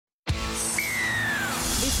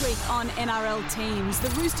This week on NRL Teams, the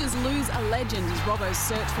Roosters lose a legend as Robbo's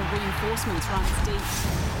search for reinforcements runs deep.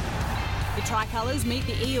 The Tricolours meet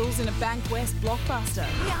the Eels in a Bankwest blockbuster.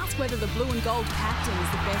 We ask whether the blue and gold captain is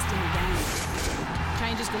the best in the game.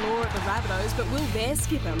 Changes galore at the Rabbitohs, but will their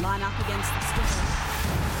skipper line up against the skipper?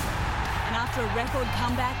 And after a record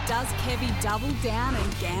comeback, does Kevy double down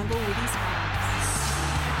and gamble with his heart?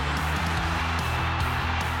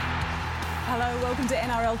 Hello, welcome to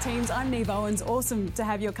NRL Teams. I'm Niav Owens. Awesome to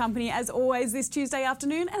have your company as always this Tuesday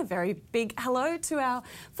afternoon, and a very big hello to our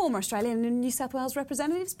former Australian and New South Wales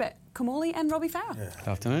representatives, Kimmorley and Robbie Farah. Good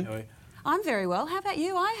afternoon. I'm very well. How about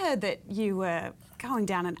you? I heard that you were going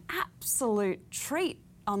down an absolute treat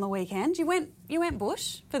on the weekend. You went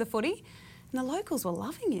bush for the footy, and the locals were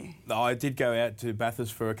loving you. I did go out to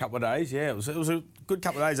Bathurst for a couple of days. Yeah, it was a good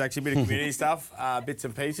couple of days actually. A bit of community stuff, bits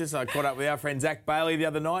and pieces. I caught up with our friend Zach Bailey the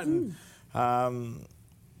other night and.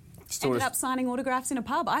 Ended up signing autographs in a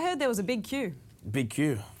pub. I heard there was a big queue. Big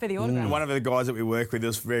queue. For the autographs. One of the guys that we work with, it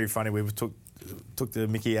was very funny. We took the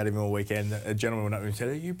mickey out of him all weekend. A gentleman went up and said,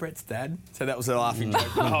 "Are you Brett's dad?" So that was a laughing joke.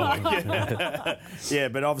 Yeah,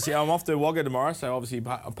 but obviously I'm off to Wagga tomorrow, so obviously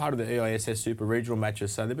I'm part of the EISS Super Regional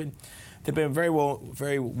matches. So they've been very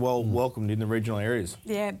well welcomed in the regional areas.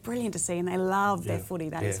 Yeah, brilliant to see, and they love their footy,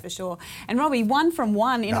 that is for sure. And Robbie, 1 from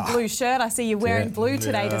 1 in a blue shirt. I see you wearing blue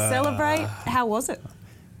today to celebrate. How was it?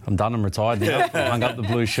 I'm done. I'm retired now. Hung up the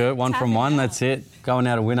blue shirt. 1 from 1. That's it. Going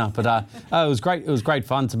out a winner. But it was great. It was great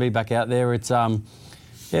fun to be back out there. It's it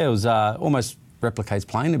was almost replicates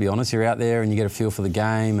playing, to be honest. You're out there and you get a feel for the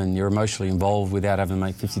game and you're emotionally involved without having to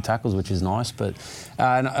make 50 tackles, which is nice. But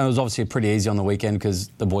and it was obviously pretty easy on the weekend because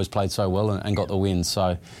the boys played so well and got the win.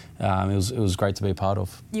 So it was great to be a part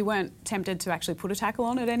of. You weren't tempted to actually put a tackle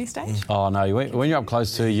on at any stage? Oh no, when you're up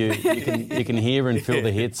close to you can hear and feel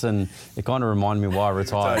the hits, and it kind of reminded me why I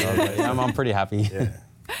retired. I'm pretty happy. Yeah.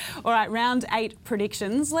 All right, round 8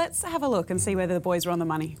 predictions. Let's have a look and see whether the boys are on the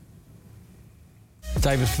money.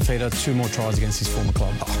 David Fifita, 2 more tries against his former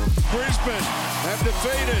club. Brisbane have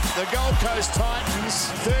defeated the Gold Coast Titans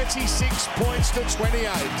 36 points to 28.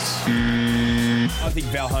 I think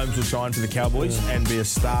Val Holmes will shine for the Cowboys and be a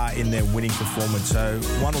star in their winning performance. So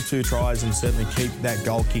 1 or 2 tries and certainly keep that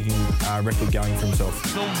goal-kicking record going for himself.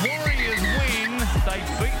 The Warriors win.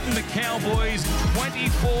 They've beaten the Cowboys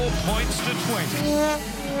 24 points to 20.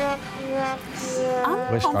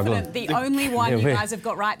 I'm confident the only one you guys have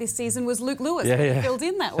got right this season was Luke Lewis. Yeah. Filled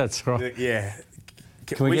in that one. That's right. Yeah.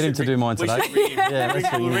 Can we get him to do mine today?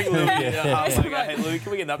 Let's ring Luke. Hey, Luke,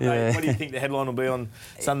 can we get an update? Yeah. What do you think the headline will be on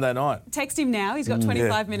Sunday night? Text him now. He's got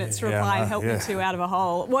 25 minutes to reply and help you 2 out of a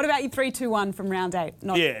hole. What about your 3-2-1 from round 8?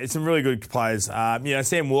 It's some really good players.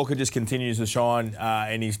 Sam Walker just continues to shine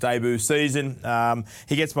in his debut season.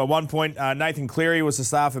 He gets my 1 point. Nathan Cleary was the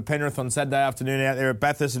star for Penrith on Saturday afternoon out there at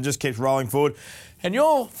Bathurst and just keeps rolling forward. And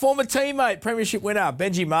your former teammate, Premiership winner,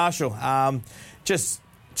 Benji Marshall, just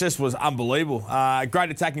was unbelievable.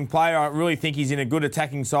 Great attacking player. I really think he's in a good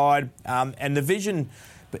attacking side. And the vision,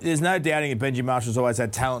 but there's no doubting that Benji Marshall's always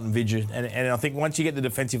had talent and vision. And I think once you get the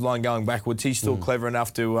defensive line going backwards, he's still clever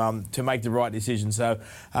enough to make the right decision. So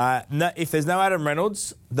if there's no Adam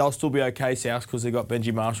Reynolds, they'll still be okay, South, because they've got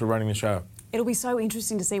Benji Marshall running the show. It'll be so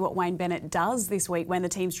interesting to see what Wayne Bennett does this week when the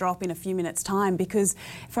teams drop in a few minutes' time, because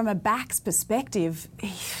from a back's perspective,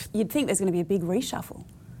 you'd think there's going to be a big reshuffle.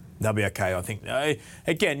 They'll be okay, I think.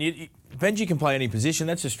 Again, Benji can play any position.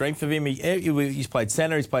 That's the strength of him. He's played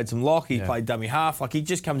centre, he's played some lock, he's played dummy half. Like, he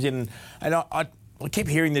just comes in and I keep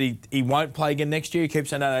hearing that he won't play again next year. He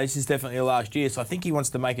keeps saying, no, this is definitely a last year. So I think he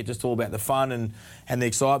wants to make it just all about the fun and the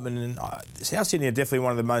excitement. And South Sydney are definitely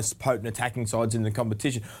one of the most potent attacking sides in the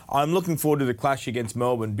competition. I'm looking forward to the clash against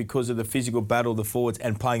Melbourne because of the physical battle of the forwards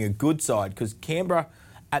and playing a good side, because Canberra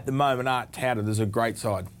at the moment aren't touted as a great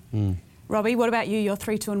side. Robbie, what about you? You're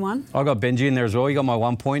 3-2-1. I got Benji in there as well. He got my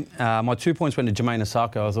 1 point. My 2 points went to Jermaine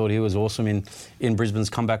Osako. I thought he was awesome in Brisbane's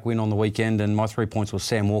comeback win on the weekend. And my 3 points was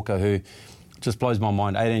Sam Walker, who just blows my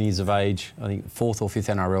mind. 18 years of age, I think 4th or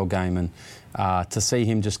 5th NRL game. And to see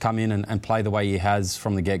him just come in and play the way he has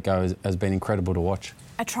from the get-go has been incredible to watch.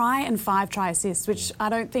 A try and 5 try assists, which I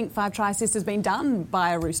don't think 5 try assists has been done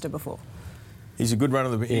by a Rooster before. He's a good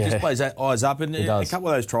runner. He just plays eyes up. And a couple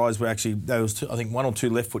of those tries were actually, there was, I think, 1 or 2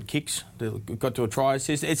 left foot kicks that got to a try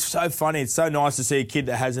assist. It's so funny. It's so nice to see a kid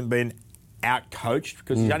that hasn't been out-coached,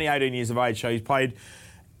 because he's only 18 years of age, so he's played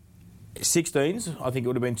 16s, I think it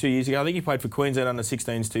would have been 2 years ago. I think he played for Queensland under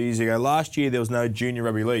 16s 2 years ago. Last year there was no junior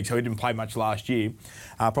rugby league, so he didn't play much last year.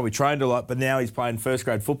 Probably trained a lot, but now he's playing first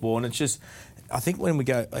grade football, and it's just, I think when we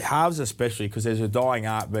go, halves especially, because there's a dying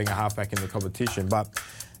art being a halfback in the competition, but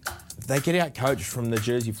they get out coached from the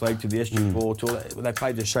Jersey flag to the SG4 to all that. They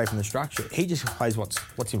play the shape and the structure. He just plays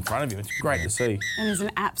what's in front of him. It's great to see. And it's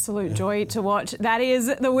an absolute joy to watch. That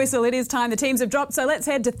is the whistle. It is time. The teams have dropped. So let's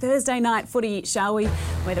head to Thursday night footy, shall we?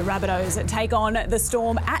 Where the Rabbitohs take on the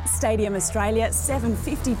Storm at Stadium Australia,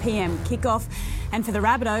 7:50pm kickoff. And for the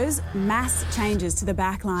Rabbitohs, mass changes to the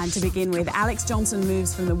back line to begin with. Alex Johnson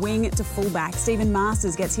moves from the wing to fullback. Stephen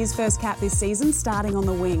Masters gets his first cap this season, starting on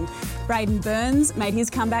the wing. Braden Burns made his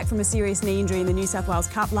comeback from a serious knee injury in the New South Wales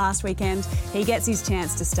Cup last weekend. He gets his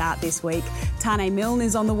chance to start this week. Tane Milne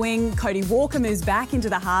is on the wing. Cody Walker moves back into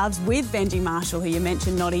the halves with Benji Marshall, who you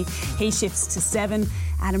mentioned, Noddy. He shifts to 7.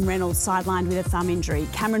 Adam Reynolds sidelined with a thumb injury.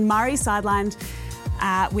 Cameron Murray sidelined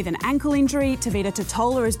with an ankle injury. Tavita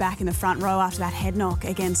Totola is back in the front row after that head knock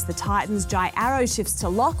against the Titans. Jai Arrow shifts to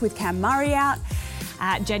lock with Cam Murray out.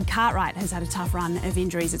 Jed Cartwright has had a tough run of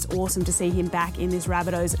injuries. It's awesome to see him back in this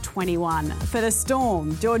Rabbitohs 21. For the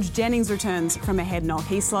Storm, George Jennings returns from a head knock.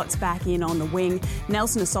 He slots back in on the wing.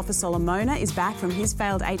 Nelson Asafa-Solomona is back from his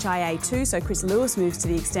failed HIA2, so Chris Lewis moves to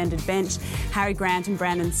the extended bench. Harry Grant and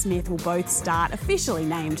Brandon Smith will both start, officially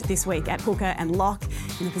named this week at hooker and lock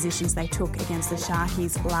in the positions they took against the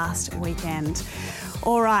Sharkies last weekend.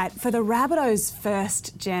 All right, for the Rabbitohs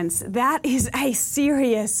first, gents, that is a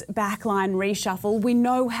serious backline reshuffle. We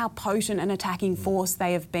know how potent an attacking force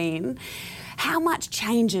they have been. How much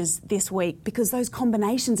changes this week? Because those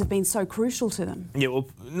combinations have been so crucial to them. Yeah, well,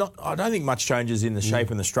 I don't think much changes in the shape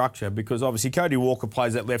and the structure, because obviously Cody Walker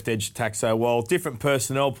plays that left edge attack so well. Different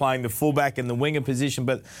personnel playing the fullback and the winger position,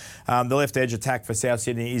 but the left edge attack for South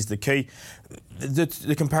Sydney is the key.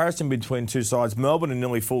 The comparison between two sides, Melbourne are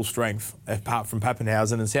nearly full strength, apart from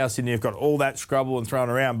Pappenhausen, and South Sydney have got all that scrabble and thrown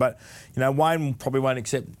around. But, Wayne probably won't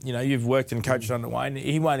accept, you've worked and coached under Wayne,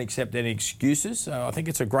 he won't accept any excuses. So I think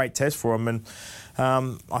it's a great test for him. And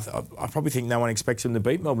I probably think no one expects him to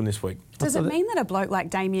beat Melbourne this week. Does it mean that a bloke like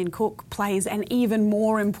Damien Cook plays an even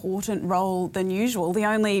more important role than usual? The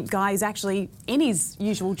only guy is actually in his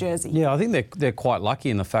usual jersey. Yeah, I think they're quite lucky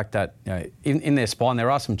in the fact that in their spine there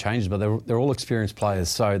are some changes, but they're all experienced players,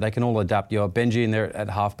 so they can all adapt. You have Benji in there at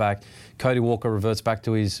halfback. Cody Walker reverts back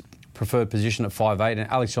to his preferred position at 5'8", and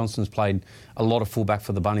Alex Johnston's played a lot of fullback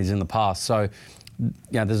for the Bunnies in the past. So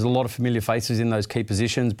there's a lot of familiar faces in those key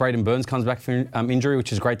positions. Braden Burns comes back from injury,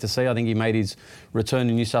 which is great to see. I think he made his return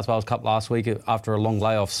in New South Wales Cup last week after a long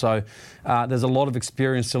layoff. So there's a lot of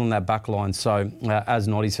experience still in that back line. So as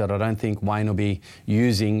Noddy said, I don't think Wayne will be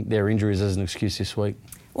using their injuries as an excuse this week.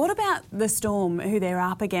 What about the Storm, who they're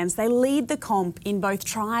up against? They lead the comp in both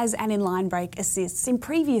tries and in line break assists. In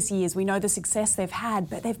previous years, we know the success they've had,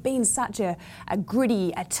 but they've been such a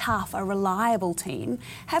gritty, a tough, a reliable team.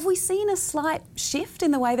 Have we seen a slight shift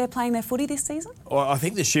in the way they're playing their footy this season? Well, I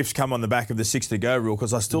think the shifts come on the back of the 6 to go rule,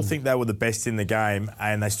 because I still think they were the best in the game,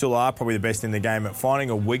 and they still are probably the best in the game at finding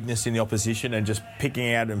a weakness in the opposition and just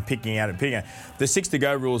picking out. The 6 to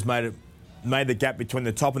go rules made the gap between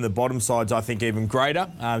the top and the bottom sides, I think, even greater.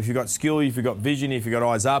 If you've got skill, if you've got vision, if you've got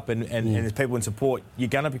eyes up and there's people in support, you're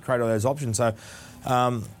going to create all those options. So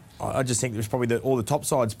I just think there's probably all the top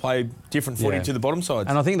sides play different footy to the bottom sides.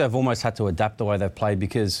 And I think they've almost had to adapt the way they've played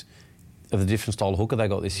because of the different style of hooker they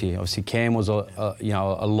got this year. Obviously, Cam was a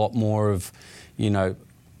lot more of,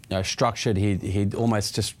 structured. He'd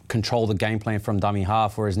almost just control the game plan from dummy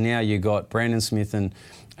half, whereas now you got Brandon Smith and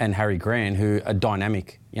Harry Grant, who are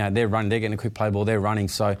dynamic. They're running, they're getting a quick play ball, they're running.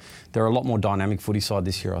 So they're a lot more dynamic footy side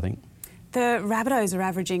this year, I think. The Rabbitohs are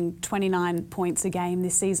averaging 29 points a game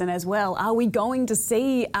this season as well. Are we going to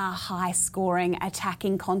see a high-scoring,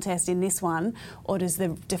 attacking contest in this one, or does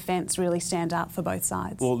the defence really stand up for both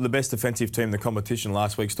sides? Well, the best defensive team in the competition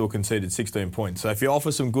last week still conceded 16 points. So if you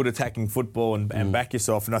offer some good attacking football and back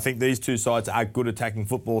yourself, and I think these two sides are good attacking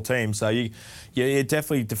football teams, so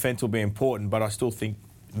definitely defence will be important, but I still think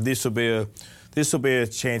this will be a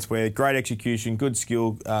chance where great execution, good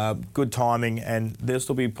skill, good timing, and there'll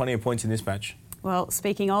still be plenty of points in this match. Well,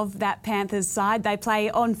 speaking of that Panthers side, they play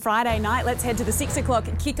on Friday night. Let's head to the 6 o'clock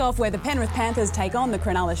kickoff where the Penrith Panthers take on the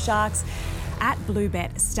Cronulla Sharks at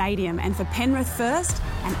Bluebet Stadium. And for Penrith first,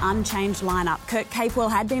 an unchanged lineup. Kurt Capewell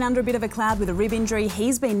had been under a bit of a cloud with a rib injury.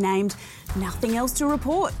 He's been named. Nothing else to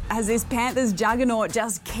report as this Panthers juggernaut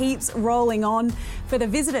just keeps rolling on. For the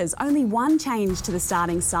visitors, only one change to the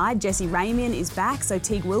starting side. Jesse Ramian is back, so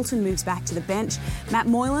Teague Wilton moves back to the bench. Matt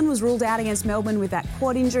Moylan was ruled out against Melbourne with that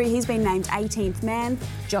quad injury. He's been named 18th man.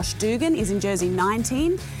 Josh Dugan is in jersey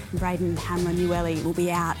 19. Braden Hamlin-Ueli will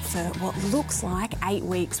be out for what looks like 8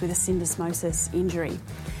 weeks with a syndesmosis injury.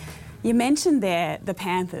 You mentioned there the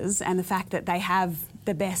Panthers and the fact that they have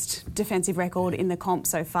the best defensive record in the comp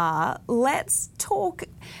so far. Let's talk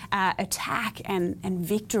attack and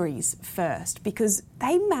victories first, because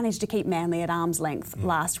they managed to keep Manly at arm's length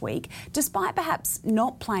last week, despite perhaps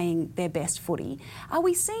not playing their best footy. Are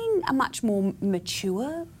we seeing a much more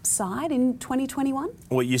mature side in 2021?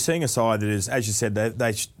 Well, you're seeing a side that is, as you said,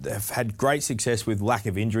 they've had great success with lack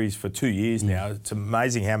of injuries for 2 years now. It's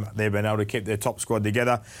amazing how they've been able to keep their top squad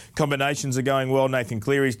together. Combinations are going well. Nathan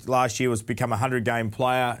Cleary last year was become a 100-game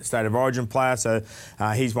player, State of Origin player, so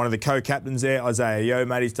he's one of the co-captains there. Isaiah Yeo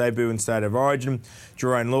made his debut in State of Origin.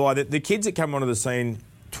 Jerome Luai. The kids that come onto the scene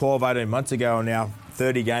 12, 18 months ago are now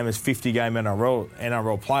 30-gamers, 50-game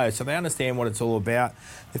NRL players, so they understand what it's all about.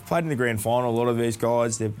 They've played in the grand final, a lot of these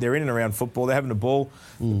guys. They're in and around football. They're having the ball.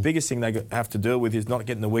 The biggest thing they have to deal with is not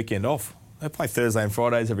getting the weekend off. They play Thursday and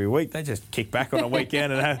Fridays every week. They just kick back on a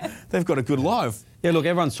weekend and they've got a good life. Yeah, look,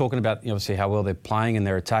 everyone's talking about obviously how well they're playing and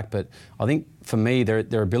their attack, but I think for me,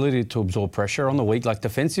 their ability to absorb pressure on the week, like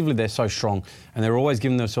defensively, they're so strong and they're always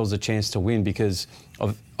giving themselves a chance to win because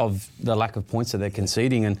of the lack of points that they're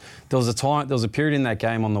conceding. And there was a period in that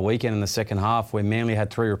game on the weekend in the second half where Manly had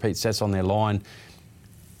 3 repeat sets on their line.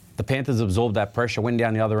 The Panthers absorbed that pressure, went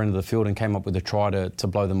down the other end of the field and came up with a try to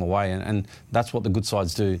blow them away. And that's what the good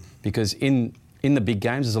sides do, because in the big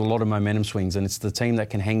games, there's a lot of momentum swings, and it's the team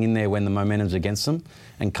that can hang in there when the momentum's against them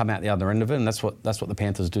and come out the other end of it, and that's what the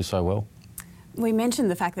Panthers do so well. We mentioned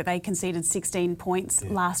the fact that they conceded 16 points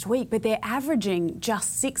last week, but they're averaging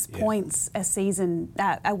just 6 points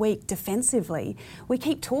a week defensively. We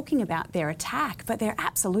keep talking about their attack, but they're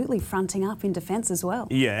absolutely fronting up in defence as well.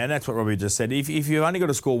 Yeah, and that's what Robbie just said. If you've only got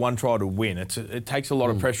to score one try to win, it takes a lot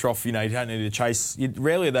of pressure off. You don't need to chase.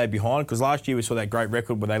 Rarely are they behind, because last year we saw that great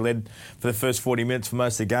record where they led for the first 40 minutes for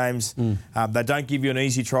most of the games. They don't give you an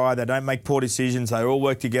easy try. They don't make poor decisions. They all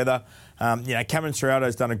work together. Cameron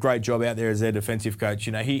Serrato's done a great job out there as their defensive coach.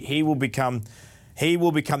 He will become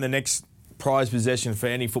the next prize possession for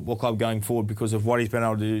any football club going forward because of what he's been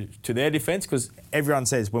able to do to their defence. Because everyone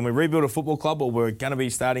says when we rebuild a football club or we're going to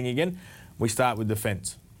be starting again, we start with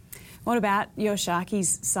defence. What about your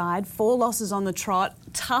Sharkies side? 4 losses on the trot.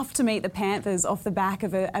 Tough to meet the Panthers off the back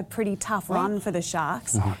of a pretty tough run for the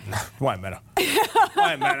Sharks. Won't matter.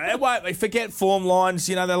 Won't matter. It won't. Forget form lines.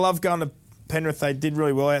 They love going to Penrith. They did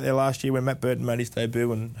really well out there last year when Matt Burton made his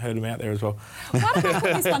debut and heard him out there as well. Why don't I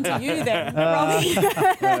put this one to you then, Robbie?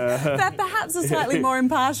 That perhaps a slightly more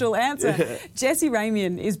impartial answer. Jesse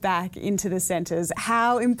Ramian is back into the centres.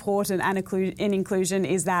 How important an inclusion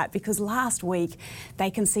is that? Because last week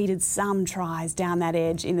they conceded some tries down that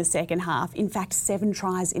edge in the second half. In fact, 7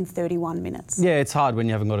 tries in 31 minutes. Yeah, it's hard when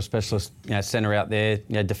you haven't got a specialist centre out there,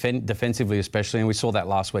 defensively especially, and we saw that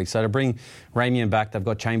last week. So to bring Ramian back, they've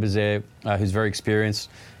got Chambers there, who's very experienced.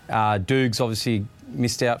 Dukes obviously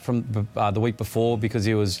missed out from the week before because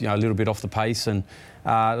he was a little bit off the pace, and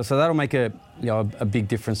so that'll make a big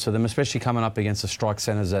difference to them, especially coming up against the strike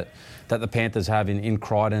centres that the Panthers have in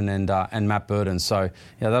Crichton and Matt Burton. So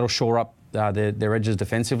that'll shore up their edges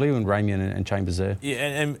defensively when Ramian and Chambers there. Yeah,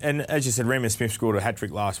 and as you said, Ramian Smith scored a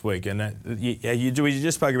hat-trick last week, and you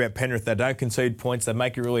just spoke about Penrith. They don't concede points. They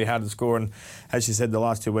make it really hard to score, and as you said, the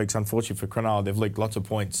last 2 weeks, unfortunately for Cronulla, they've leaked lots of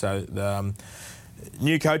points. So the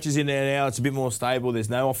new coaches in there now, it's a bit more stable. There's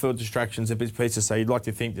no off-field distractions, a bit of pieces, so you'd like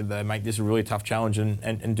to think that they make this a really tough challenge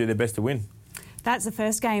and do their best to win. That's the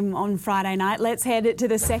first game on Friday night. Let's head to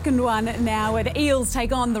the second one now, where the Eels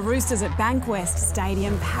take on the Roosters at Bankwest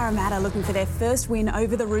Stadium. Parramatta looking for their first win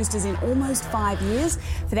over the Roosters in almost 5 years.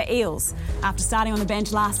 For the Eels, after starting on the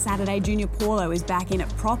bench last Saturday, Junior Paulo is back in at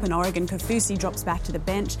prop and Oregon Kaufusi drops back to the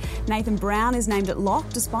bench. Nathan Brown is named at lock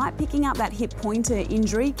despite picking up that hip pointer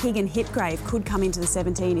injury. Keegan Hitgrave could come into the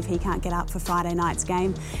 17 if he can't get up for Friday night's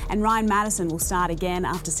game. And Ryan Madison will start again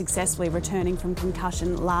after successfully returning from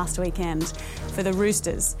concussion last weekend. For the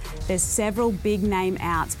Roosters, there's several big name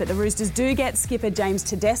outs, but the Roosters do get skipper James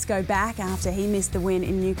Tedesco back after he missed the win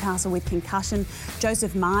in Newcastle with concussion.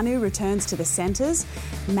 Joseph Manu returns to the centres.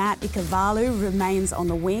 Matt Ikavalu remains on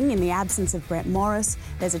the wing in the absence of Brett Morris.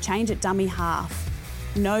 There's a change at dummy half.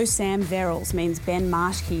 No Sam Verrills means Ben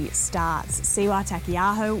Marshke starts. Siwa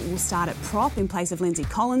Takiaho will start at prop in place of Lindsay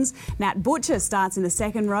Collins. Nat Butcher starts in the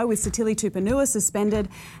second row with Satili Tupanua suspended.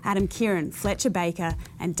 Adam Kieran, Fletcher Baker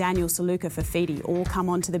and Daniel Saluka Fafiti all come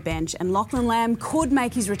onto the bench. And Lachlan Lamb could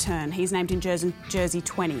make his return. He's named in jersey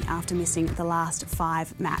 20 after missing the last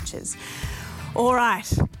 5 matches. All right,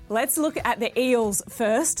 let's look at the Eels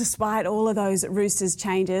first, despite all of those Roosters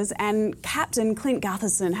changes. And Captain Clint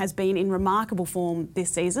Gutherson has been in remarkable form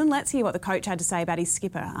this season. Let's hear what the coach had to say about his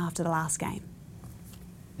skipper after the last game.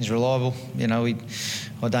 He's reliable.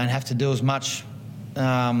 I don't have to do as much,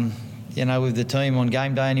 with the team on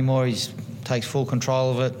game day anymore. He takes full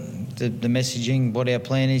control of it. The messaging, what our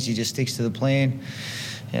plan is, he just sticks to the plan.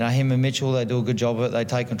 Him and Mitchell, they do a good job of it. They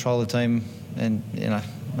take control of the team, and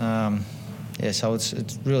so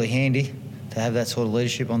it's really handy to have that sort of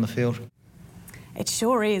leadership on the field. It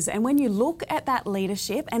sure is. And when you look at that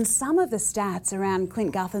leadership and some of the stats around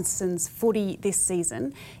Clint Gutherson's footy this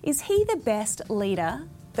season, is he the best leader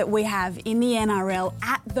that we have in the NRL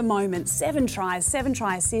at the moment? 7 tries, 7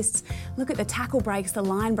 try assists. Look at the tackle breaks, the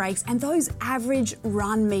line breaks, and those average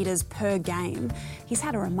run metres per game. He's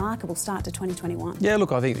had a remarkable start to 2021. Yeah,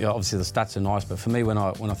 look, I think obviously the stats are nice, but for me, when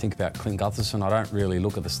I think about Clint Gutherson, I don't really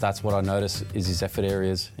look at the stats. What I notice is his effort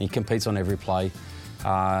areas. He competes on every play,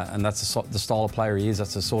 and that's the style of player he is.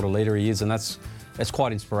 That's the sort of leader he is, and that's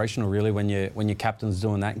quite inspirational, really, when your captain's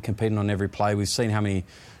doing that and competing on every play. We've seen how many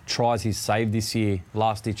tries he's saved this year,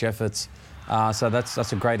 last-ditch efforts. So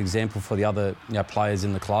that's a great example for the other players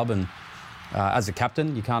in the club. And as a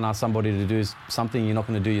captain, you can't ask somebody to do something you're not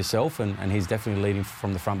going to do yourself, and he's definitely leading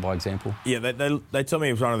from the front by example. Yeah, they tell me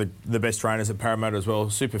he was one of the best trainers at Parramatta as well,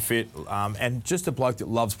 super fit, and just a bloke that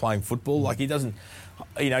loves playing football. Like, he doesn't...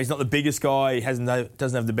 he's not the biggest guy, he doesn't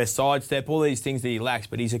have the best sidestep, all these things that he lacks,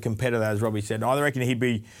 but he's a competitor, as Robbie said. And I reckon he'd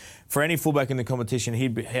be, for any fullback in the competition,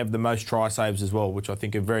 he'd have the most try saves as well, which I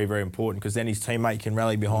think are very, very important, because then his teammate can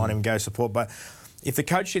rally behind him and go support. But if the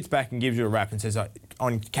coach sits back and gives you a rap and says,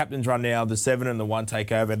 on captain's run now, the 7 and the 1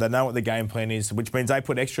 take over, they know what the game plan is, which means they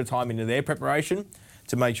put extra time into their preparation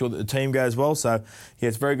to make sure that the team goes well. So,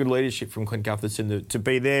 it's very good leadership from Clint Gutherson to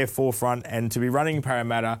be there forefront and to be running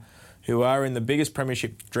Parramatta, who are in the biggest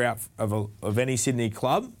premiership drought of any Sydney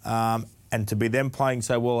club, and to be them playing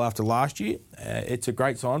so well after last year, it's a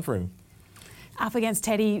great sign for him. Up against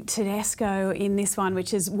Tedesco in this one,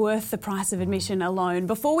 which is worth the price of admission alone.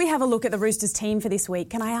 Before we have a look at the Roosters team for this week,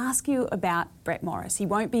 can I ask you about Brett Morris? He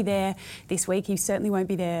won't be there this week. He certainly won't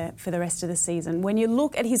be there for the rest of the season. When you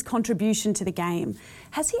look at his contribution to the game,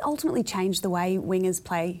 has he ultimately changed the way wingers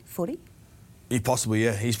play footy? He possibly,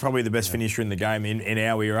 yeah. He's probably the best finisher in the game in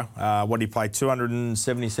our era. He played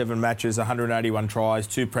 277 matches, 181 tries,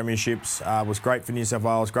 2 premierships, was great for New South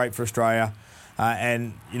Wales, great for Australia.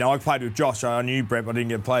 I played with Josh. I knew Brett, but I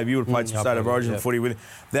didn't get to play. You would have played some State of Origin footy with him.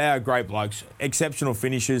 They are great blokes. Exceptional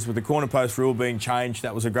finishers. With the corner post rule being changed,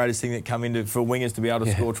 that was the greatest thing that come into for wingers to be able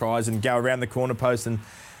to score tries and go around the corner post and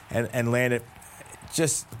land it.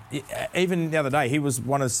 Just, even the other day, he was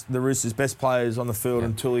one of the Roosters' best players on the field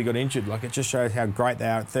until he got injured. Like, it just shows how great they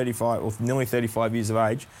are at 35 or nearly 35 years of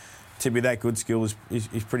age. To be that good skill is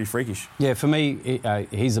pretty freakish. Yeah, for me,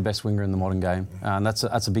 he's the best winger in the modern game. And that's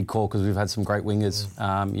a big call, because we've had some great wingers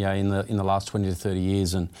in the last 20 to 30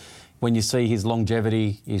 years. And when you see his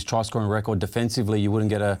longevity, his try-scoring record defensively, you wouldn't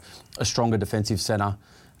get a stronger defensive centre.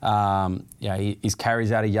 His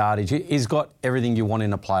carries out of yardage. He's got everything you want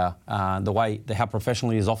in a player. How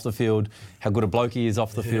professional he is off the field, how good a bloke he is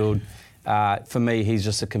off the field. For me, he's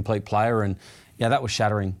just a complete player, and that was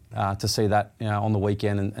shattering to see that on the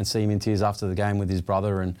weekend and see him in tears after the game with his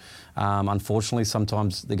brother. And unfortunately,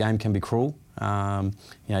 sometimes the game can be cruel.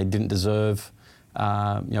 He didn't deserve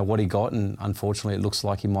what he got, and unfortunately, it looks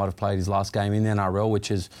like he might have played his last game in the NRL, which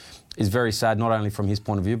is very sad, not only from his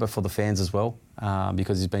point of view, but for the fans as well,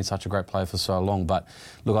 because he's been such a great player for so long. But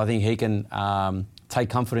look, I think he can take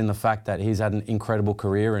comfort in the fact that he's had an incredible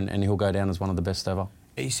career, and he'll go down as one of the best ever.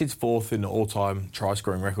 He sits 4th in the all-time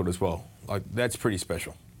try-scoring record as well. Like, that's pretty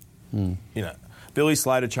special. Billy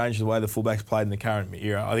Slater changed the way the fullbacks played in the current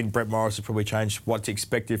era. I think Brett Morris has probably changed what's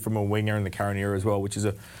expected from a winger in the current era as well, which is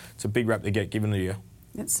it's a big rap to get given to you.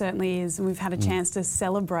 It certainly is, and we've had a chance to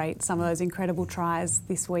celebrate some of those incredible tries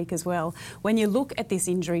this week as well. When you look at this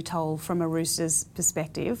injury toll from a Roosters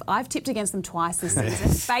perspective, I've tipped against them twice this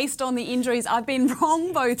season. Based on the injuries, I've been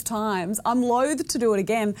wrong both times. I'm loath to do it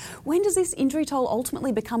again. When does this injury toll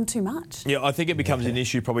ultimately become too much? Yeah, I think it becomes an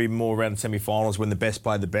issue probably more around semi-finals when the best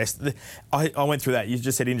play the best. I went through that. You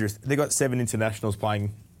just said injuries. They've got 7 internationals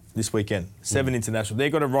playing this weekend. 7 internationals.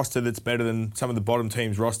 They've got a roster that's better than some of the bottom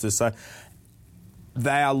teams' rosters. So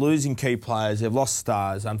they are losing key players. They've lost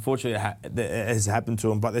stars. Unfortunately, it has happened to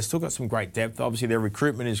them, but they've still got some great depth. Obviously, their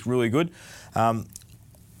recruitment is really good.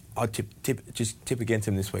 I tip against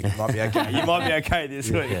them this week. You might be okay. You might be okay this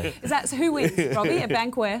week. Is that who wins, Robbie, at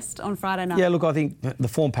Bankwest on Friday night? Yeah, look, I think the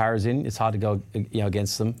form Parra's in, it's hard to go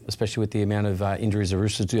against them, especially with the amount of injuries the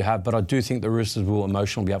Roosters do have. But I do think the Roosters will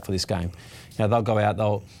emotionally be up for this game. They'll go out.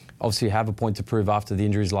 They'll obviously have a point to prove after the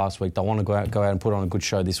injuries last week. They want to go out and put on a good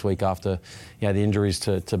show this week after the injuries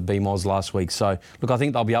to BMOS last week. So, look, I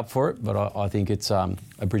think they'll be up for it, but I think it's a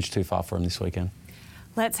bridge too far for them this weekend.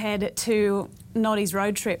 Let's head to Noddy's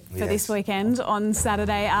road trip for this weekend on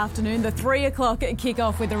Saturday afternoon. The 3 o'clock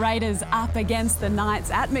kickoff with the Raiders up against the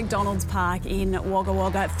Knights at McDonald's Park in Wagga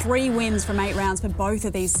Wagga. 3 wins from 8 rounds for both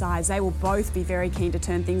of these sides. They will both be very keen to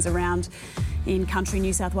turn things around in country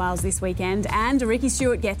New South Wales this weekend. And Ricky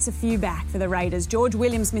Stewart gets a few back for the Raiders. George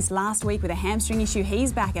Williams missed last week with a hamstring issue.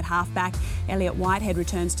 He's back at halfback. Elliot Whitehead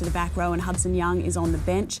returns to the back row and Hudson Young is on the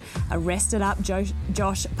bench. A rested up Josh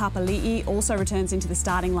Papali'i also returns into the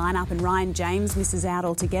starting lineup and Ryan James misses out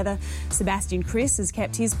altogether. Sebastian Chris has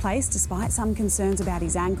kept his place despite some concerns about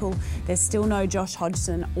his ankle. There's still no Josh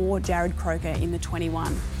Hodgson or Jared Croker in the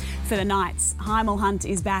 21. For the Knights, Heimel Hunt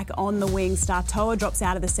is back on the wing. Startoa drops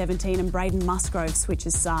out of the 17 and Braden Musgrove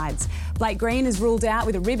switches sides. Blake Green is ruled out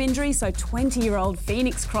with a rib injury, so 20-year-old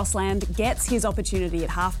Phoenix Crossland gets his opportunity at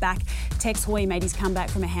halfback. Tex Hoy made his comeback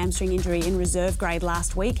from a hamstring injury in reserve grade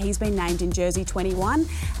last week. He's been named in jersey 21.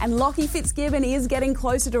 And Lockie Fitzgibbon is getting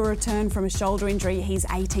closer to a return from a shoulder injury. He's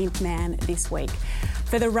 18th man this week.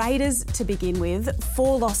 For the Raiders, to begin with,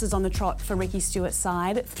 4 losses on the trot for Ricky Stewart's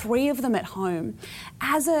side, 3 of them at home.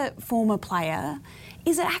 As a former player,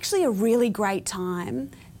 is it actually a really great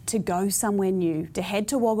time to go somewhere new, to head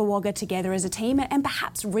to Wagga Wagga together as a team and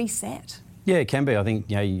perhaps reset? Yeah, it can be. I think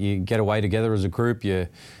you get away together as a group. You're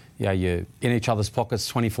in each other's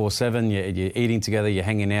pockets 24/7. You're eating together. You're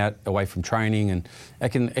hanging out away from training, and it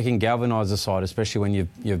can galvanise the side, especially when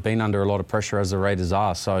you've been under a lot of pressure as the Raiders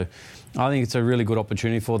are. So I think it's a really good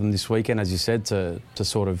opportunity for them this weekend, as you said, to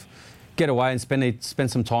sort of get away and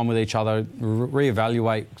spend some time with each other,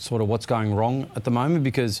 reevaluate sort of what's going wrong at the moment,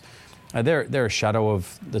 because they're a shadow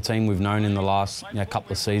of the team we've known in the last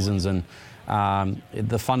couple of seasons, and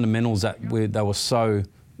the fundamentals that they were so,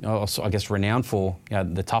 I guess, renowned for,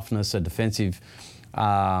 the toughness, the defensive,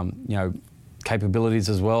 capabilities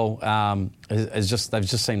as well, they've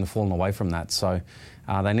just seemed to fallen away from that. So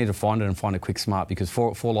they need to find it and find it quick, smart, because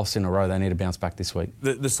four losses in a row, they need to bounce back this week.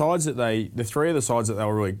 The 3 of the sides that they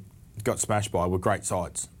were really got smashed by were great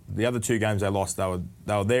sides. The other 2 games they lost, they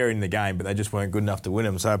were there in the game, but they just weren't good enough to win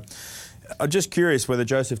them. So I'm just curious whether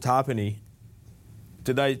Joseph Tarpany,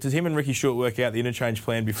 does him and Ricky Stewart work out the interchange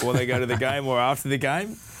plan before they go to the game or after the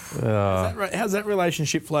game? How's that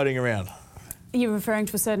relationship floating around? Are you referring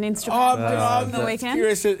to a certain instrument on the weekend?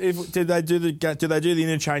 Curious, did they do the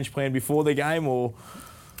interchange plan before the game, or?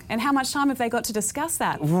 And how much time have they got to discuss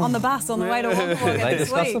that on the bus on the way to Wagga Wagga this week? They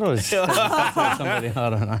discuss it, or somebody, I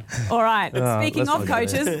don't know. All right, speaking of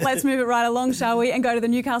coaches, let's move it right along, shall we, and go to the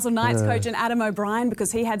Newcastle Knights coach and Adam O'Brien,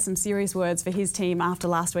 because he had some serious words for his team after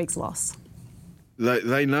last week's loss.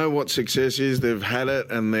 They know what success is, they've had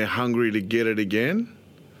it, and they're hungry to get it again.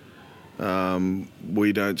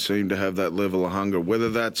 We don't seem to have that level of hunger. Whether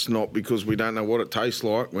that's not because we don't know what it tastes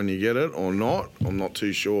like when you get it or not, I'm not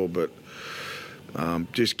too sure. But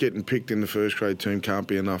just getting picked in the first grade team can't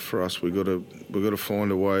be enough for us. We've got to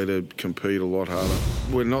find a way to compete a lot harder.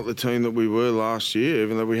 We're not the team that we were last year,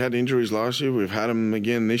 even though we had injuries last year. We've had them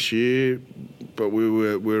again this year, but we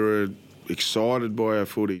were excited by our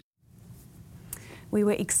footy. We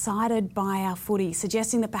were excited by our footy,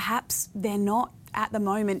 suggesting that perhaps they're not at the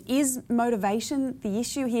moment. Is motivation the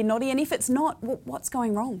issue here, Noddy? And if it's not, what's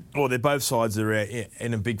going wrong? Well, both sides are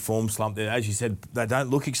in a big form slump. As you said, they don't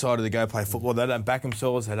look excited to go play football. They don't back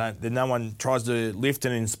themselves. No one tries to lift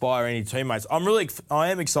and inspire any teammates.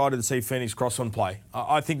 I am excited to see Phoenix Crossland play.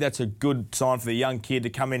 I think that's a good sign for the young kid to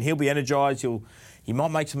come in. He'll be energised. He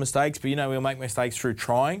might make some mistakes, but we'll make mistakes through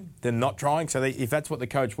trying than not trying. So if that's what the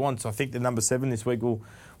coach wants, I think the number 7 this week will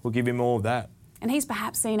give him more of that. And he's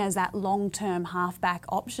perhaps seen as that long-term halfback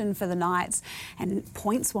option for the Knights. And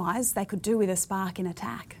points-wise, they could do with a spark in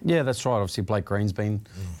attack. Yeah, that's right. Obviously, Blake Green's been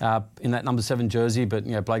in that number 7 jersey, but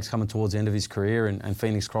Blake's coming towards the end of his career, and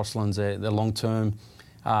Phoenix Crossland's the long-term,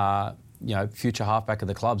 future halfback of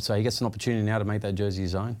the club. So he gets an opportunity now to make that jersey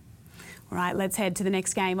his own. All right, let's head to the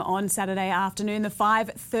next game on Saturday afternoon, the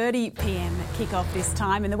 5:30 p.m. kickoff this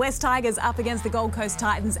time. And the West Tigers up against the Gold Coast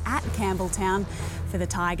Titans at Campbelltown. For the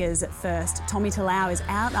Tigers at first, Tommy Talau is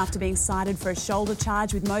out after being cited for a shoulder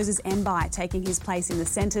charge, with Moses Mbai taking his place in the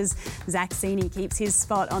centres. Zach Sini keeps his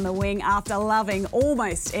spot on the wing after loving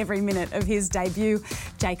almost every minute of his debut.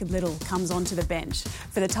 Jacob Little comes onto the bench.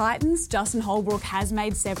 For the Titans, Justin Holbrook has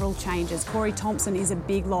made several changes. Corey Thompson is a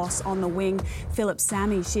big loss on the wing. Philip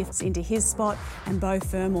Sammy shifts into his spot, and Beau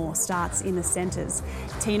Fermor starts in the centres.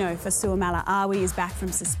 Tino Fasuamala-Awi is back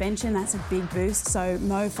from suspension. That's a big boost. So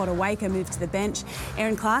Mo Fodawaker moved to the bench.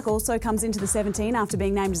 Aaron Clark also comes into the 17 after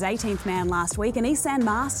being named as 18th man last week. And Isan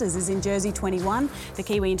Masters is in jersey 21. The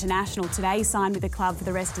Kiwi international today signed with the club for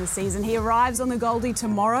the rest of the season. He arrives on the Goldie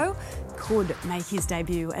tomorrow. could make his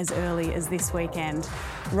debut as early as this weekend.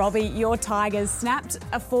 Robbie, your Tigers snapped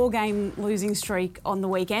a 4-game losing streak on the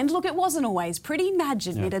weekend. Look, it wasn't always pretty. Madge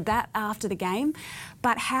admitted that after the game.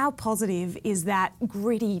 But how positive is that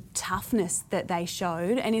gritty toughness that they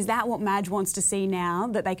showed? And is that what Madge wants to see now,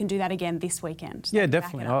 that they can do that again this weekend? Yeah,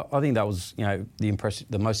 definitely. I think that was,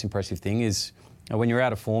 the most impressive thing is when you're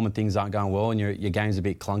out of form and things aren't going well and your game's a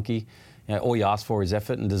bit clunky, all you ask for is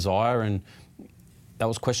effort and desire, and that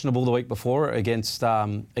was questionable the week before against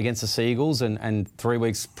the Seagulls and 3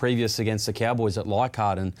 weeks previous against the Cowboys at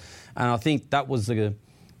Leichhardt, and I think that was the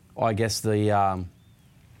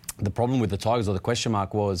problem with the Tigers, or the question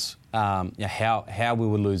mark was how we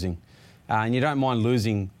were losing, and you don't mind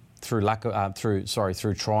losing through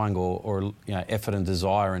through trying or effort and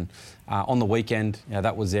desire, and on the weekend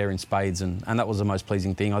that was there in spades, and that was the most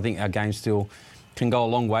pleasing thing. I think our game still can go a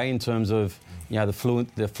long way in terms of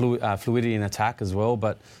the fluidity in attack as well,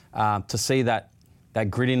 but to see that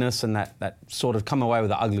grittiness and that sort of come away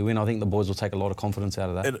with an ugly win, I think the boys will take a lot of confidence out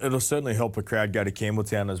of that. It'll certainly help a crowd go to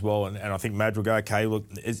Campbelltown as well, and I think Madge will go, okay, look,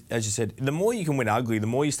 as you said, the more you can win ugly, the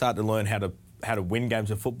more you start to learn how to win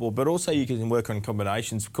games of football, but also you can work on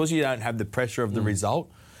combinations. Because you don't have the pressure of the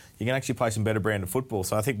result, you can actually play some better brand of football.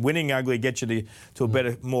 So I think winning ugly gets you to a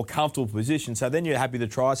better, more comfortable position. So then you're happy to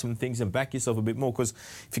try some things and back yourself a bit more. Because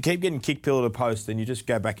if you keep getting kicked pillar to post, then you just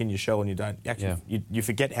go back in your shell and you don't actually you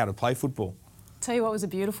forget how to play football. Tell you what was a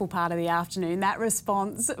beautiful part of the afternoon, that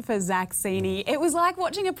response for Zach Sini. It was like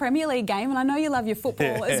watching a Premier League game, and I know you love your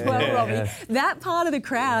football as well, Robbie. Yeah. That part of the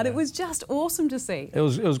crowd, it was just awesome to see. It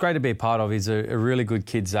was great to be a part of. He's a really good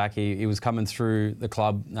kid, Zach. He was coming through the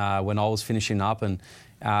club when I was finishing up, and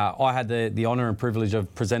I had the honour and privilege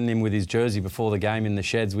of presenting him with his jersey before the game in the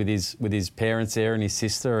sheds with his parents there and his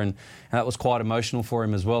sister, and that was quite emotional for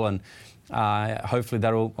him as well. And hopefully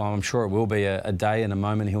I'm sure it will be a day and a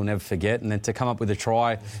moment he'll never forget. And then to come up with a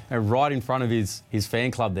try right in front of his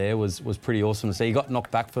fan club there was pretty awesome to see. He got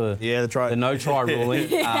knocked back for the no try ruling,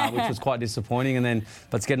 which was quite disappointing. And then,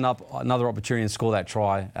 but getting up another opportunity and score that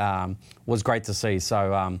try was great to see.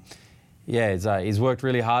 So he's worked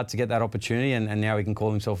really hard to get that opportunity, and now he can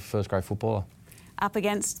call himself a first-grade footballer. Up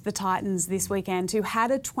against the Titans this weekend, who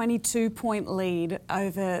had a 22-point lead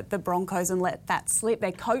over the Broncos and let that slip.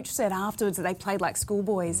 Their coach said afterwards that they played like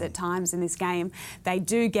schoolboys at times in this game. They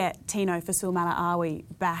do get Tino Fasuamana-Awi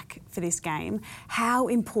back for this game. How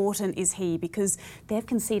important is he? Because they've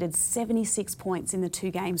conceded 76 points in the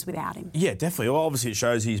 2 games without him. Yeah, definitely. Well, obviously it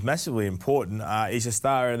shows he's massively important. He's a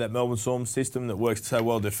star in that Melbourne Storm system that works so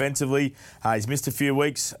well defensively. He's missed a few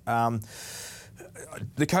weeks.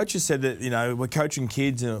 The coaches said that, we're coaching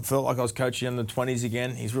kids, and it felt like I was coaching under 20s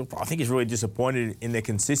again. I think he's really disappointed in their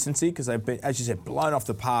consistency, because they've been, as you said, blown off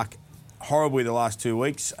the park horribly the last 2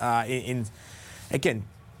 weeks. South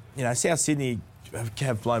Sydney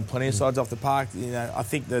have blown plenty of sides off the park. I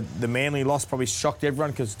think that the Manly loss probably shocked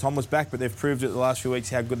everyone because Tom was back, but they've proved it the last few weeks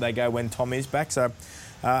how good they go when Tom is back. So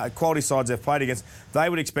quality sides they've played against. They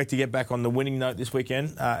would expect to get back on the winning note this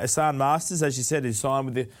weekend. Hassan Masters, as you said, is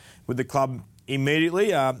signed with the club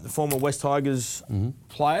immediately, former West Tigers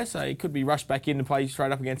player, so he could be rushed back in to play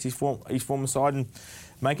straight up against his former side and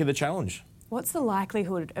make it the challenge. What's the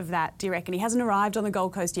likelihood of that, do you reckon? He hasn't arrived on the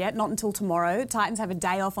Gold Coast yet, not until tomorrow. Titans have a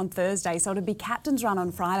day off on Thursday, so it'll be captain's run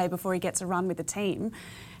on Friday before he gets a run with the team.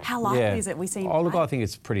 How likely is it we see him play? Look, I think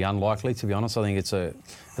it's pretty unlikely, to be honest. I think it's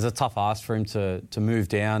a tough ask for him to move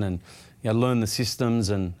down and learn the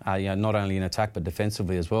systems, and not only in attack but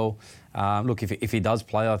defensively as well. Look, if he does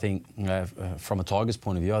play, I think from a Tigers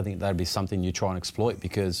point of view, I think that'd be something you try and exploit,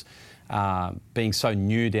 because being so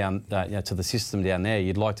new down to the system down there,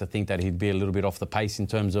 you'd like to think that he'd be a little bit off the pace in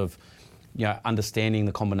terms of understanding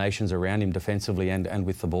the combinations around him defensively and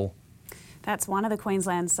with the ball. That's one of the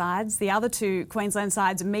Queensland sides. The other 2 Queensland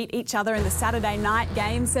sides meet each other in the Saturday night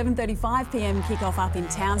game. 7:35pm kickoff up in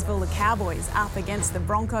Townsville. The Cowboys up against the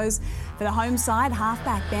Broncos. For the home side,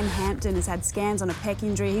 halfback Ben Hampton has had scans on a pec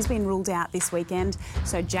injury. He's been ruled out this weekend.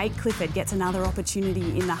 So Jake Clifford gets another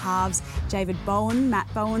opportunity in the halves. David Bowen,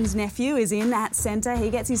 Matt Bowen's nephew, is in at centre. He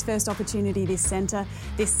gets his first opportunity this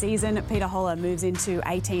season. Peter Holler moves into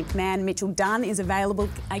 18th man. Mitchell Dunn is available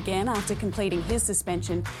again after completing his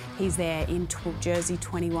suspension. He's there in jersey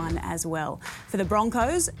 21 as well. For the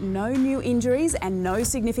Broncos, no new injuries and no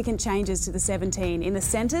significant changes to the 17. In the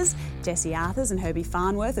centres, Jesse Arthurs and Herbie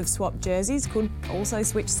Farnworth have swapped jerseys, could also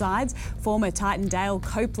switch sides. Former Titan Dale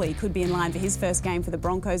Copley could be in line for his first game for the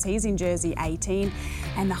Broncos. He's in jersey 18.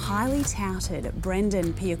 And the highly touted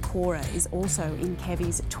Brendan Piakora is also in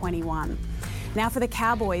Kevy's 21. Now for the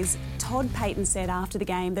Cowboys, Todd Payten said after the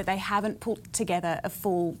game that they haven't put together a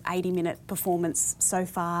full 80-minute performance so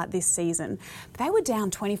far this season. They were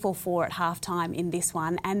down 24-4 at halftime in this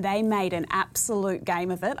one, and they made an absolute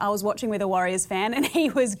game of it. I was watching with a Warriors fan, and he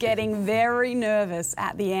was getting very nervous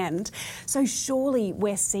at the end. So surely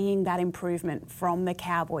we're seeing that improvement from the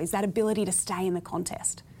Cowboys, that ability to stay in the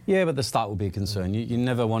contest. Yeah, but the start will be a concern. You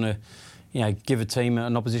never want to, give a team,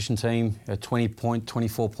 an opposition team, a 20-point,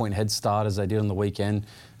 24-point head start as they did on the weekend.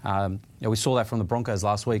 We saw that from the Broncos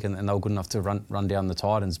last week, and they were good enough to run down the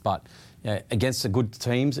Titans. But against the good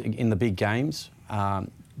teams in the big games,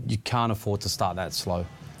 you can't afford to start that slow.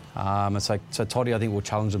 So Toddy, I think, will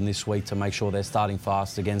challenge them this week to make sure they're starting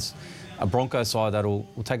fast against a Broncos side that will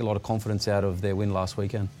take a lot of confidence out of their win last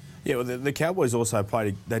weekend. Yeah, well, the Cowboys also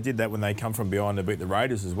they did that when they come from behind to beat the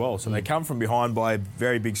Raiders as well. So they come from behind by a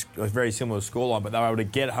very similar scoreline, but they were able to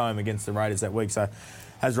get home against the Raiders that week. So,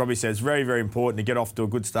 as Robbie says, very, very important to get off to a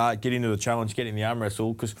good start, get into the challenge, get in the arm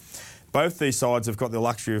wrestle, because both these sides have got the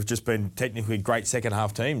luxury of just being technically great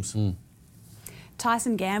second-half teams.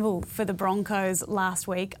 Tyson Gamble for the Broncos last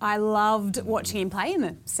week. I loved watching him play in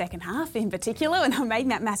the second half in particular, and making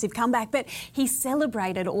that massive comeback, but he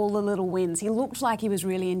celebrated all the little wins. He looked like he was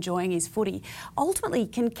really enjoying his footy. Ultimately,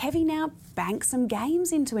 can Kevy now bank some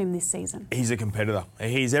games into him this season? He's a competitor.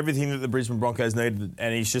 He's everything that the Brisbane Broncos need,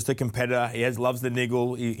 and he's just a competitor. He loves the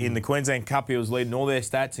niggle. In the Queensland Cup, he was leading all their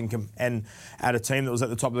stats and at a team that was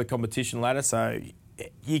at the top of the competition ladder, so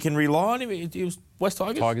you can rely on him. He was West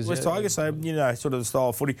Tigers. So, sort of the style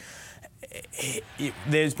of footy.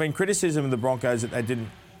 There's been criticism of the Broncos that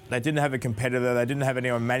they didn't have a competitor. They didn't have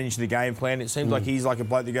anyone manage the game plan. It seems like he's like a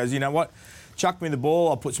bloke that goes, you know what, chuck me the ball,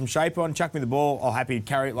 I'll put some shape on, chuck me the ball, I'll happy to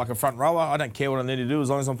carry it like a front rower. I don't care what I need to do as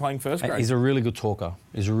long as I'm playing first grade. He's a really good talker.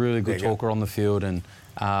 He's a really good talker on the field, and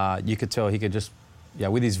you could tell he could just,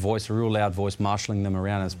 with his voice, a real loud voice, marshalling them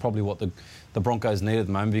around. It's probably what the Broncos need at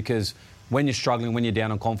the moment, because when you're struggling, when you're down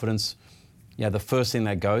on confidence, the first thing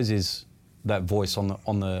that goes is that voice on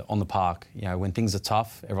the park. When things are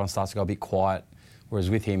tough, everyone starts to go a bit quiet. Whereas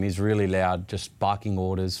with him, he's really loud, just barking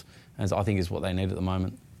orders, as I think is what they need at the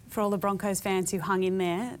moment. For all the Broncos fans who hung in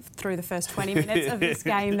there through the first 20 minutes of this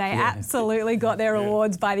game, they absolutely got their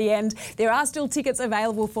rewards by the end. There are still tickets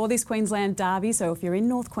available for this Queensland derby, so if you're in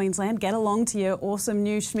North Queensland, get along to your awesome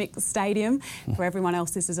new Schmick Stadium. For everyone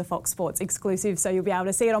else, this is a Fox Sports exclusive, so you'll be able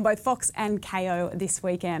to see it on both Fox and KO this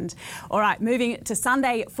weekend. All right, moving to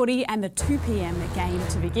Sunday footy and the 2 p.m. game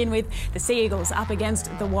to begin with. The Sea Eagles up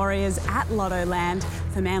against the Warriors at Lotto Land.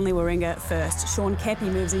 For Manly Warringah first, Sean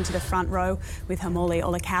Kepi moves into the front row with Kimmorley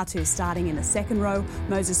Olakautu starting in the second row.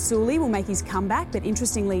 Moses Sully will make his comeback, but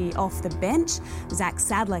interestingly off the bench. Zach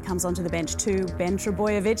Sadler comes onto the bench too. Ben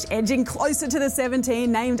Trebojevic edging closer to the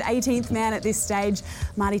 17, named 18th man at this stage.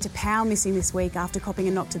 Marty Tapau missing this week after copping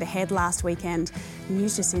a knock to the head last weekend.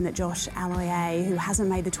 News just in that Josh Aloiai, who hasn't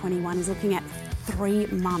made the 21, is looking at 3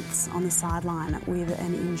 months on the sideline with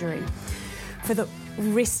an injury. For the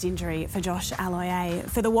wrist injury for Josh Aloiai.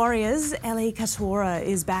 For the Warriors, Eli Katoa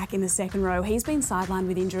is back in the second row. He's been sidelined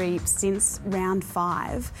with injury since round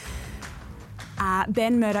 5.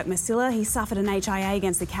 Ben Murdoch-Masila, he suffered an HIA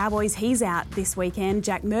against the Cowboys. He's out this weekend.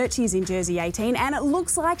 Jack Murchie's in jersey 18. And it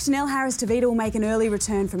looks like Chanel Harris-Tavita will make an early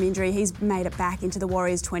return from injury. He's made it back into the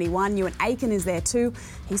Warriors 21. Ewan Aiken is there too.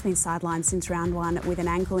 He's been sidelined since round 1 with an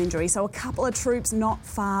ankle injury. So a couple of troops not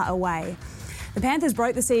far away. The Panthers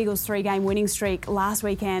broke the Sea Eagles' 3-game winning streak last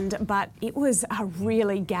weekend, but it was a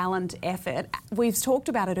really gallant effort. We've talked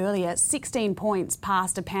about it earlier, 16 points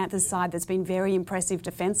past a Panthers side that's been very impressive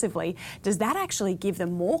defensively. Does that actually give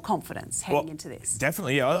them more confidence heading into this?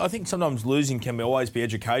 Definitely, yeah. I think sometimes losing can always be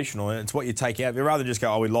educational, and it's what you take out. Rather than just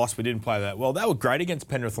go, we lost, we didn't play that well. They were great against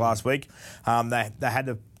Penrith last week. They had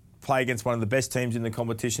to play against one of the best teams in the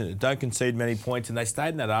competition that don't concede many points, and they stayed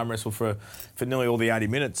in that arm wrestle for nearly all the 80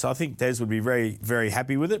 minutes. So I think Des would be very, very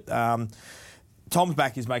happy with it. Tom's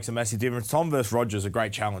back makes a massive difference. Tom versus Rogers, a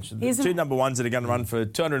great challenge. The two number ones that are going to run for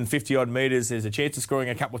 250-odd metres, there's a chance of scoring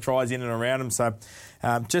a couple of tries in and around them. So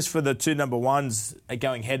just for the two number ones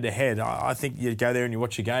going head-to-head, I think you go there and you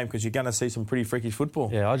watch your game because you're going to see some pretty freakish football.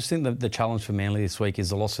 Yeah, I just think the challenge for Manly this week is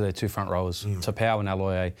the loss of their two front rowers, Tapau and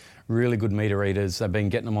Aloiai. Really good metre eaters. They've been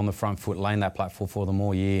getting them on the front foot, laying that platform for them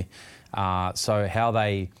all year. So how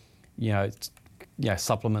they,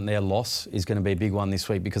 supplement their loss is going to be a big one this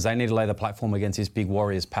week because they need to lay the platform against this big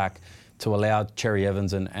Warriors pack to allow Cherry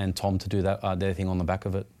Evans and Tom to do that their thing on the back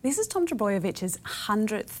of it. This is Tom Trebojevic's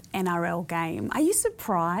 100th NRL game. Are you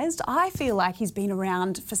surprised? I feel like he's been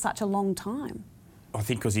around for such a long time. I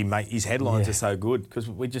think because his headlines are so good because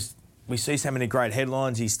we we see so many great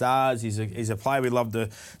headlines. He stars. He's a player we love to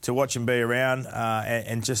watch and be around.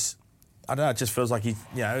 And just, I don't know, it just feels like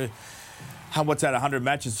what's that, 100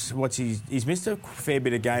 matches? He's missed a fair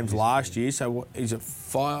bit of games last year. So he's at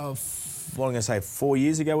 4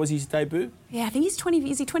 years ago was his debut? Yeah, I think he's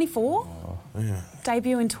 20. Is he 24? Oh, yeah.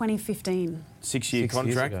 Debut in 2015. 6-year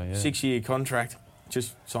contract. Ago, yeah. 6-year contract.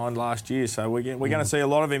 Just signed last year. So we're going to see a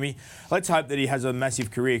lot of him. Let's hope that he has a massive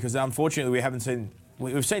career, because unfortunately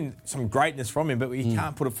we've seen some greatness from him, but he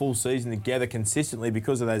can't put a full season together consistently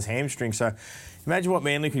because of those hamstrings. So imagine what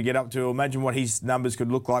Manly could get up to. Imagine what his numbers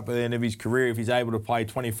could look like by the end of his career if he's able to play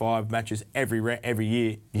 25 matches every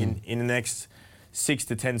year in the next 6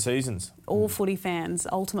 to 10 seasons. All footy fans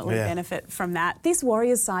ultimately benefit from that. This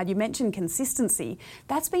Warriors side, you mentioned consistency.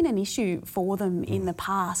 That's been an issue for them in the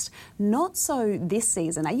past. Not so this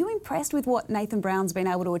season. Are you impressed with what Nathan Brown's been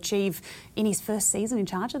able to achieve in his first season in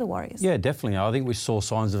charge of the Warriors? Yeah, definitely. I think we saw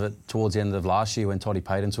signs of it towards the end of last year when Toddy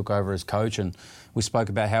Payton took over as coach, and we spoke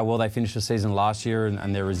about how well they finished the season last year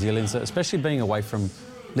and their resilience, especially being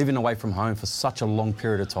living away from home for such a long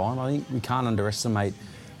period of time. I think we can't underestimate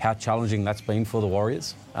how challenging that's been for the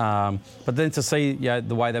Warriors. But then to see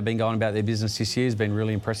the way they've been going about their business this year has been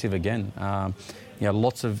really impressive again.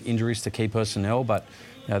 Lots of injuries to key personnel, but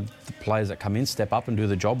the players that come in step up and do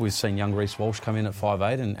the job. We've seen young Reece Walsh come in at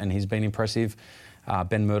 5'8", and he's been impressive.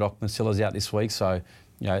 Ben Murdoch-Masilla's out this week, so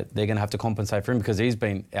they're going to have to compensate for him because he's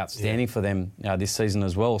been outstanding for them this season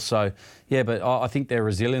as well. So, but I think their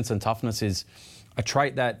resilience and toughness is a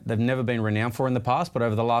trait that they've never been renowned for in the past, but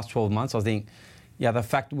over the last 12 months, I think the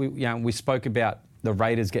fact we spoke about the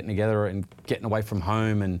Raiders getting together and getting away from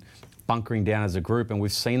home and bunkering down as a group, and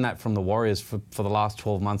we've seen that from the Warriors for the last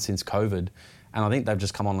 12 months since COVID, and I think they've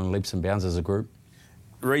just come on in leaps and bounds as a group.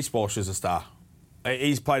 Reece Walsh is a star.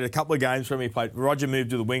 He's played a couple of games for him. Roger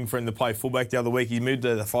moved to the wing for him to play fullback the other week. He moved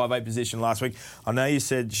to the 5'8" position last week. I know you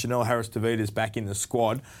said Chanel Harris-Tavita's back in the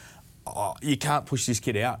squad. You can't push this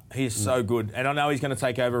kid out. He is so good, and I know he's going to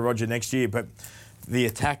take over Roger next year, but the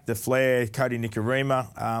attack, the flair, Cody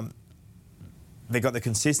Nikorima, they've got the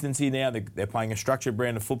consistency now. They're playing a structured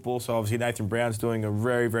brand of football, so obviously Nathan Brown's doing a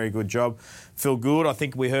very, very good job. Phil Gould, I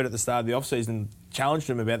think we heard at the start of the off-season, challenged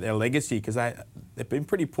them about their legacy because they've been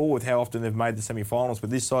pretty poor with how often they've made the semi-finals,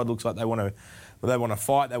 but this side looks like they want to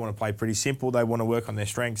fight, they want to play pretty simple, they want to work on their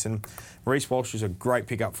strengths, and Reece Walsh is a great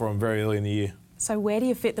pickup for them very early in the year. So where do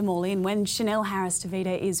you fit them all in? When Chanel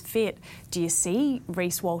Harris-Tavita is fit, do you see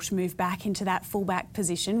Reece Walsh move back into that fullback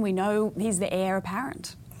position? We know he's the heir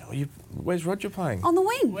apparent. Where's Roger playing? On the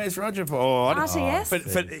wing. Where's Roger? I don't know.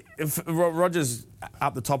 RTS. But if Roger's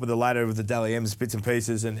up the top of the ladder with the Dally M's bits and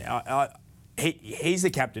pieces, and he's the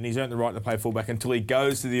captain. He's earned the right to play fullback until he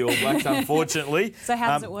goes to the All Blacks, unfortunately. So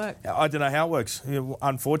how does it work? I don't know how it works.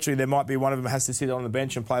 Unfortunately, there might be one of them has to sit on the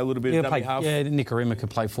bench and play a little bit of dummy half. Yeah, Nikorima could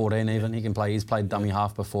play 14 even. He's played dummy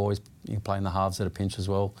half before. He can play in the halves at a pinch as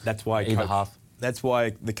well. That's why half. That's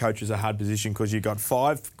why the coach is a hard position, because you've got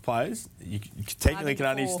 5 players. You technically can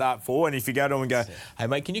only start 4. And if you go to him and go, hey,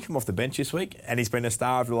 mate, can you come off the bench this week? And he's been a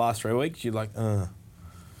star over the last 3 weeks, you're like,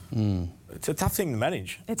 It's a tough thing to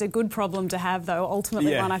manage. It's a good problem to have, though.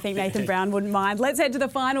 Ultimately, one I think Nathan Brown wouldn't mind. Let's head to the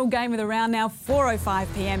final game of the round now.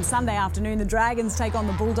 4:05 p.m. Sunday afternoon. The Dragons take on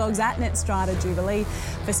the Bulldogs at Netstrata Jubilee.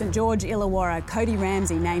 For St George Illawarra, Cody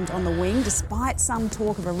Ramsey named on the wing, despite some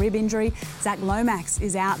talk of a rib injury. Zach Lomax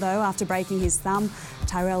is out, though, after breaking his thumb.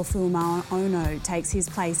 Tyrell Fuimaono takes his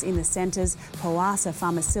place in the centres. Poasa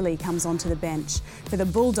Famasili comes onto the bench. For the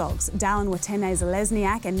Bulldogs, Dallin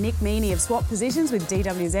Watene-Zalesniak and Nick Meaney have swapped positions, with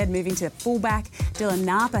DWZ moving to fullback. Dylan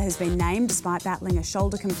Napa has been named despite battling a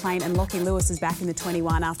shoulder complaint, and Lockie Lewis is back in the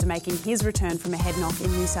 21 after making his return from a head knock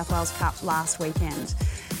in New South Wales Cup last weekend.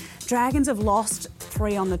 Dragons have lost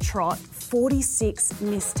 3 on the trot, 46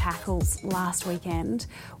 missed tackles last weekend.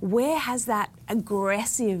 Where has that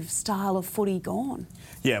aggressive style of footy gone?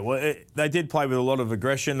 Yeah, well, they did play with a lot of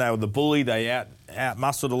aggression. They were the bully. They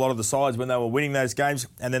out-muscled a lot of the sides when they were winning those games,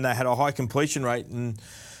 and then they had a high completion rate. And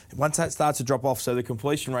once that starts to drop off, so the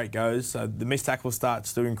completion rate goes, so the missed tackle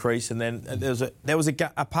starts to increase, and then there was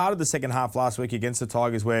a part of the second half last week against the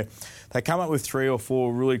Tigers where they come up with 3 or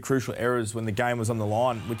 4 really crucial errors when the game was on the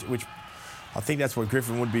line, which I think that's what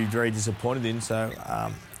Griffin would be very disappointed in. So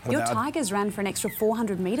your Tigers ran for an extra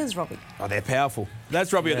 400 metres, Robbie. Oh, they're powerful.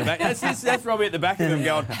 That's Robbie at the back. That's Robbie at the back of them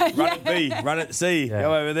going, run at B, run at C,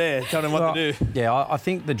 go over there, tell them what to do. Yeah, I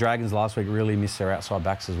think the Dragons last week really missed their outside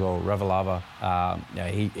backs as well. Ravalava,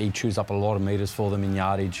 he chews up a lot of metres for them in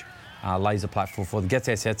yardage, lays a platform for them, gets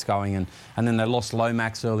their sets going, and then they lost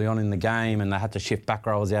Lomax early on in the game, and they had to shift back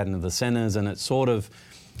rowers out into the centres, and it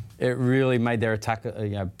it really made their attack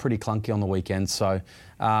pretty clunky on the weekend. So,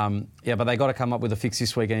 but they got to come up with a fix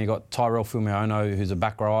this weekend. You've got Tyrell Fumiano, who's a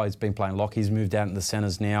back rower. He's been playing lock. He's moved out into the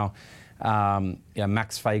centres now.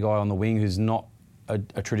 Max Fagai on the wing, who's not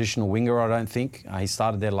a traditional winger, I don't think. He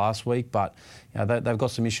started there last week, but they've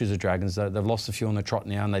got some issues with Dragons. They've lost a few on the trot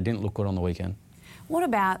now, and they didn't look good on the weekend. What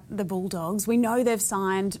about the Bulldogs? We know they've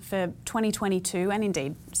signed for 2022 and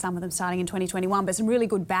indeed some of them starting in 2021, but some really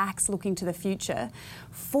good backs looking to the future.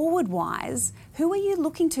 Forward-wise, who are you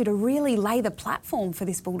looking to really lay the platform for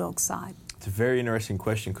this Bulldogs side? It's a very interesting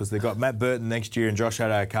question because they've got Matt Burton next year and Josh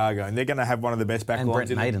Addo-Cargo, and they're going to have one of the best back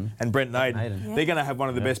lines. And Brent Naden. Yeah. They're going to have one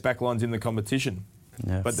of the best back lines in the competition.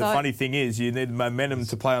 Yeah. But the funny thing is, you need momentum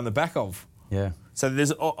to play on the back of. Yeah. So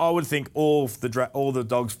I would think all the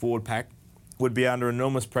Dogs forward pack would be under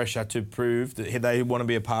enormous pressure to prove that they want to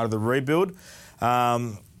be a part of the rebuild.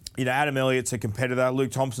 Adam Elliott's a competitor.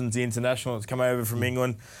 Luke Thompson's the international that's come over from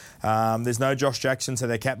England. There's no Josh Jackson, so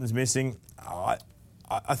their captain's missing.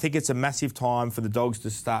 I think it's a massive time for the Dogs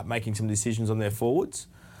to start making some decisions on their forwards.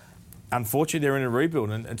 Unfortunately, they're in a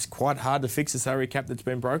rebuild, and it's quite hard to fix a salary cap that's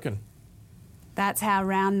been broken. That's how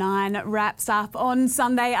Round 9 wraps up on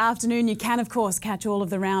Sunday afternoon. You can, of course, catch all of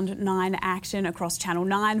the Round 9 action across Channel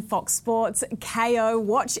 9, Fox Sports, KO.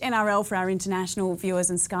 Watch NRL for our international viewers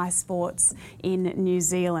and Sky Sports in New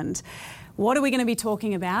Zealand. What are we going to be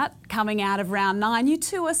talking about coming out of Round 9? You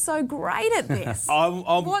two are so great at this.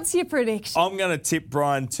 What's your prediction? I'm going to tip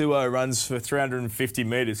Brian Tuo runs for 350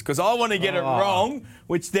 metres because I want to get it wrong,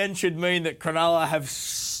 which then should mean that Cronulla have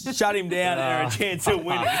shut him down and are a chance of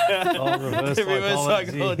winning. Reverse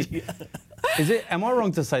psychology. Am I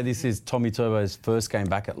wrong to say this is Tommy Turbo's first game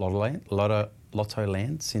back at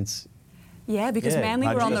Lottoland since... Yeah, because Manly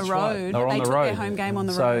were on the road. They took their home game on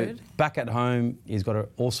the road. So back at home, he's got an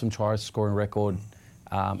awesome try scoring record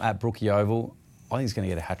at Brookie Oval. I think he's going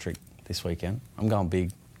to get a hat-trick this weekend. I'm going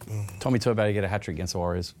big. Tommy Turbo to get a hat-trick against the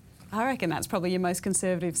Warriors. I reckon that's probably your most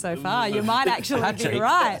conservative so far. You might actually be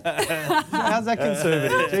right. How's that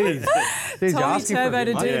conservative? Jeez, Tommy Turbo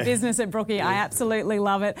to do business at Brookie. I absolutely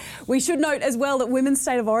love it. We should note as well that Women's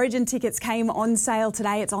State of Origin tickets came on sale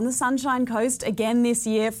today. It's on the Sunshine Coast again this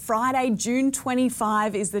year. Friday, June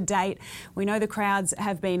 25 is the date. We know the crowds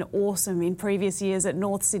have been awesome in previous years at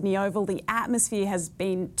North Sydney Oval. The atmosphere has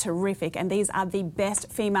been terrific, and these are the best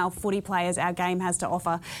female footy players our game has to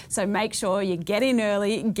offer. So make sure you get in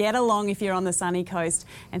early, get along if you're on the sunny coast,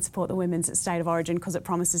 and support the Women's State of Origin because it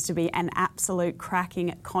promises to be an absolute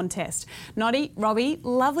cracking contest. Noddy, Robbie,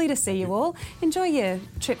 lovely to see you all. Enjoy your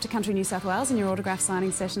trip to Country New South Wales and your autograph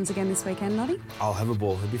signing sessions again this weekend, Noddy. I'll have a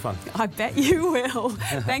ball. It'll be fun. I bet you will.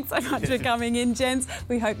 Thanks so much for coming in, gents.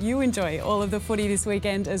 We hope you enjoy all of the footy this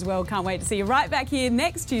weekend as well. Can't wait to see you right back here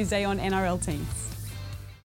next Tuesday on NRL Teams.